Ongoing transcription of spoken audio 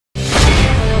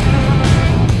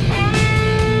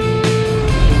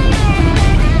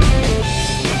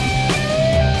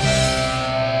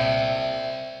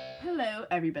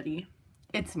everybody,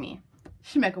 it's me,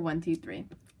 Shemeka123,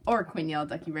 or Queen Yellow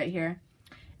Ducky right here.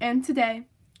 And today,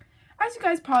 as you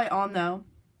guys probably all know,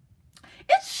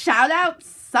 it's Shout Out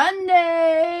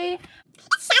Sunday!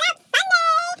 It's Shout Out Sunday!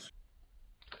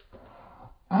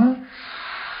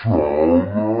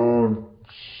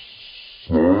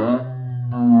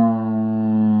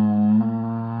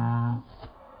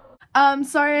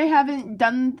 Sorry I haven't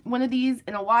done one of these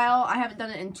in a while. I haven't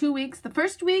done it in 2 weeks. The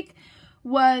first week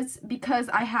was because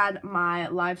I had my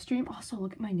live stream. Also,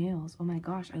 look at my nails. Oh my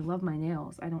gosh, I love my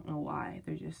nails. I don't know why.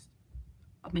 They're just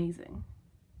amazing.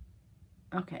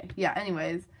 Okay, yeah,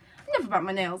 anyways. Enough about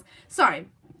my nails. Sorry.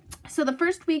 So the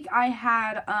first week I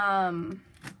had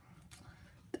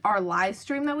our live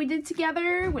stream that we did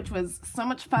together, which was so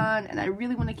much fun, and I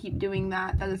really want to keep doing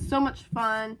that. That is so much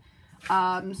fun. So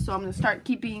I'm going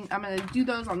to do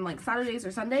those on like Saturdays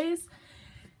or Sundays.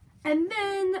 And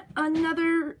then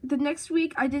the next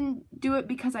week I didn't do it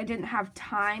because I didn't have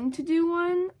time to do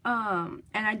one. And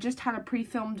I just had a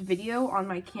pre-filmed video on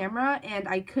my camera and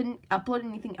I couldn't upload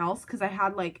anything else because I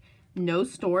had like no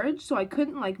storage. So I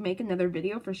couldn't like make another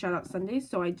video for Shout Out Sunday.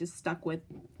 So I just stuck with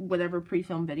whatever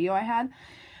pre-filmed video I had.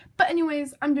 But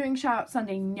anyways, I'm doing Shout Out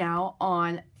Sunday now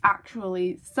on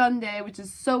actually Sunday, which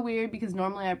is so weird because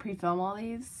normally I pre-film all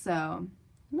these. So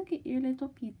look at your little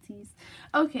peetsies.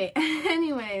 Okay,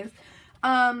 anyways,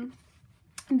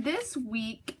 this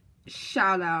week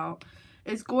shout out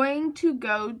is going to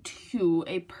go to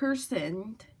a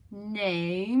person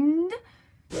named,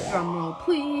 drumroll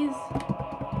please,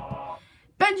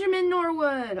 Benjamin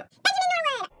Norwood.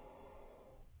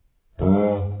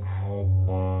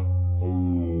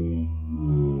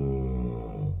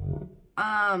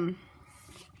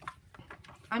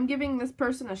 I'm giving this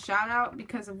person a shout out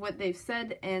because of what they've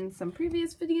said in some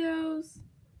previous videos.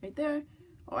 Right there.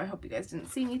 Oh, I hope you guys didn't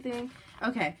see anything.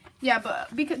 Okay, yeah,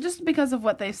 but just because of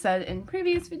what they've said in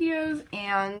previous videos,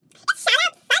 and shout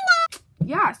out Sunday!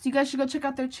 Yeah, so you guys should go check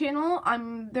out their channel.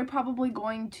 They're probably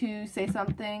going to say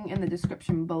something in the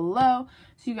description below,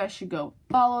 so you guys should go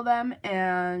follow them.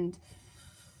 And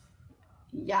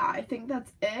yeah, I think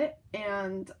that's it,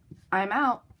 and I'm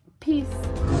out. Peace.